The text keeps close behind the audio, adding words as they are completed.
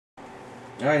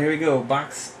Alright, here we go.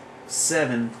 Box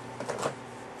 7.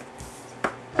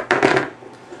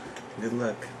 Good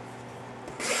luck.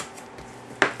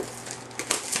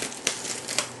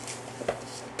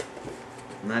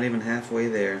 Not even halfway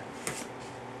there.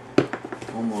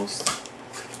 Almost.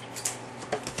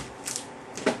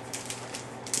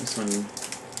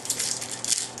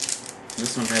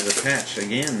 This one has a patch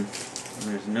again.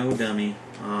 There's no dummy.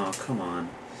 Oh, come on.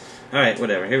 Alright,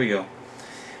 whatever. Here we go.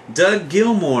 Doug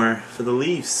Gilmour for the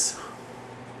Leafs.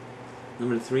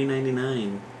 Number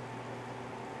 399.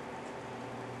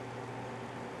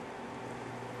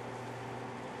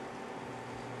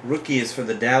 Rookie is for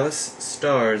the Dallas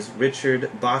Stars, Richard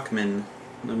Bachman,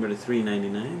 number to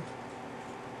 399.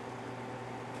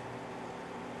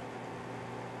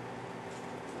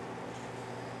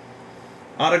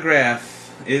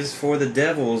 Autograph is for the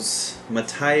Devils,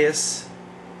 Matthias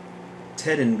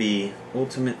Tedenby,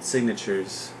 Ultimate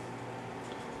Signatures.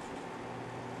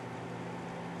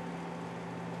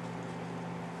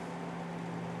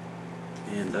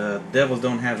 And Devils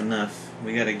don't have enough.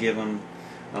 We got to give them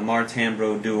a Martin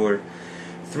Brodeur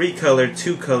 3-color,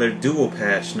 2-color dual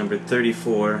patch, number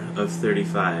 34 of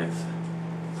 35.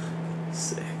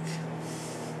 Sick.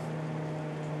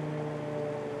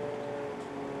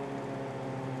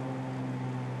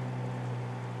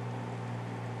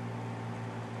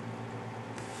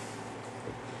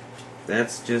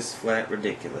 That's just flat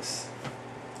ridiculous.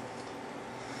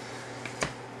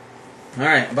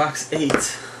 Alright, box 8.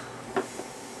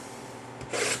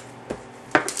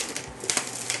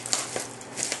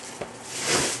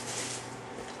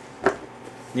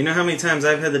 You know how many times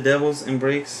I've had the Devils in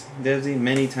breaks, Devsy?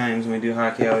 Many times when we do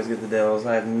hockey, I always get the Devils.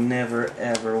 I've never,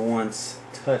 ever once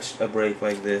touched a break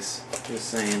like this. Just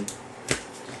saying.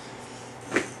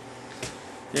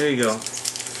 There you go.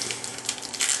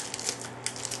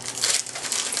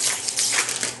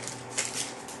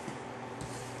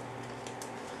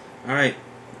 Alright,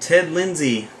 Ted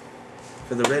Lindsay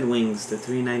for the Red Wings to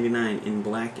 $3.99 in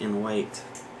black and white.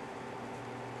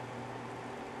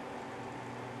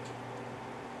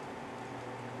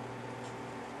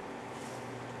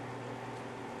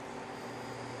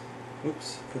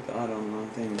 Oops, put the auto on the wrong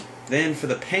thing. Then for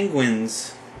the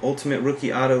Penguins, Ultimate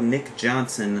Rookie Auto Nick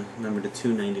Johnson, number to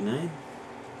 $2.99.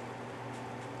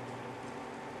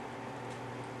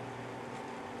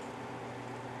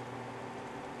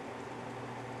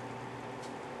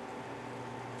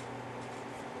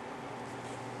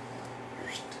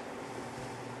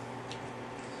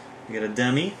 We got a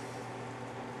dummy.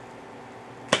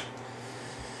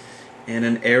 And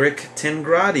an Eric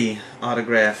Tengradi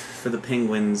autograph for the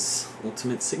Penguins,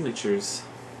 Ultimate Signatures.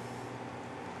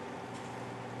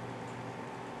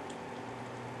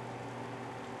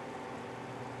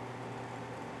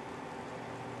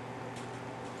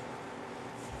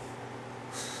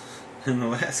 And the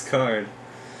last card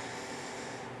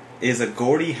is a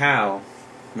Gordie Howe.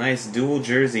 Nice dual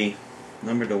jersey,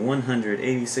 number to 100,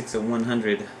 86 of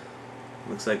 100.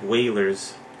 Looks like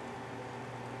Whalers.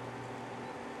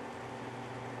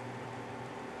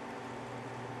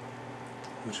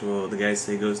 Which will the guys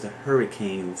say goes to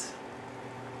Hurricanes.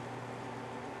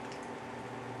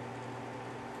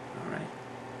 Alright.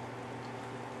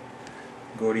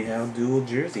 Gordie Howe dual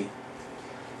jersey.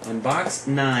 On box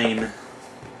 9.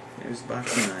 There's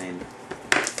box 9.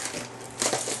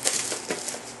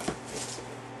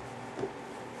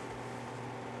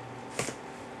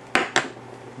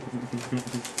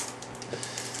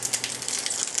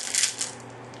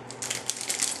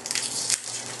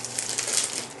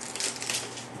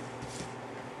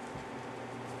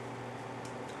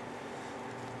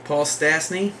 Paul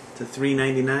Stastny to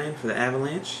 $3.99 for the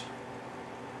Avalanche.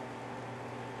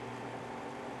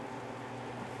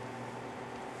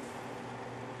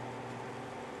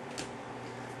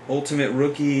 Ultimate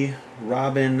Rookie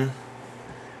Robin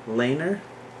Lehner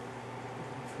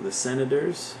for the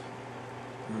Senators,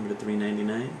 number to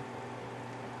 $3.99.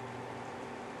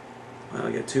 Wow,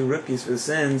 I got 2 rookies for the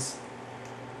Sens.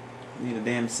 Need a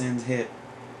damn Sens hit.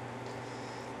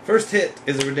 First hit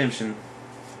is a redemption.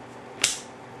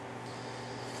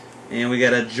 And we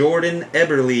got a Jordan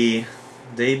Eberle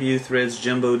debut Threads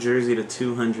jumbo jersey to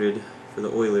 200 for the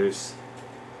Oilers.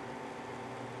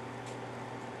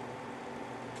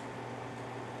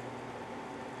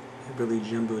 Eberle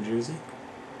jumbo jersey.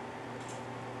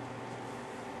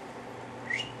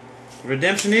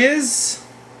 Redemption is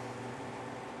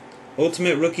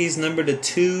Ultimate Rookies number to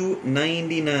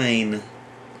 299.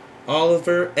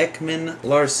 Oliver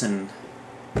Ekman-Larsson.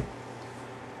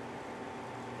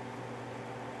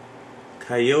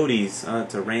 Coyotes. Oh,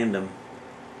 it's a random.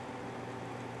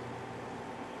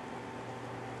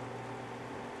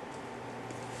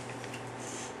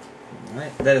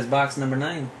 Alright, that is box number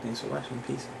 9. Thanks for watching.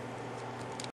 Peace.